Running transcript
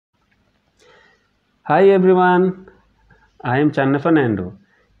Hi everyone, I am Channa Fernando.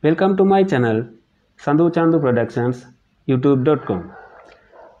 Welcome to my channel Sandhu Chandu Productions youtube.com.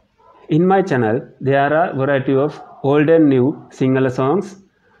 In my channel there are a variety of old and new single songs,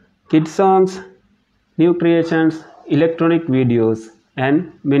 kids songs, new creations, electronic videos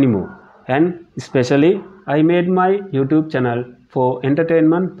and many more. And especially I made my YouTube channel for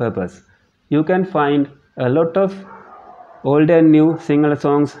entertainment purpose. You can find a lot of old and new single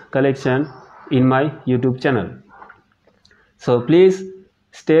songs collection in my YouTube channel. So please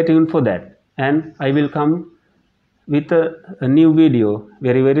stay tuned for that, and I will come with a new video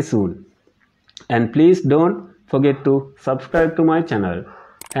very soon. And please don't forget to subscribe to my channel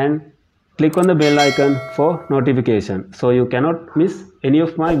and click on the bell icon for notification so you cannot miss any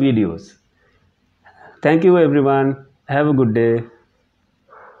of my videos. Thank you everyone. Have a good day.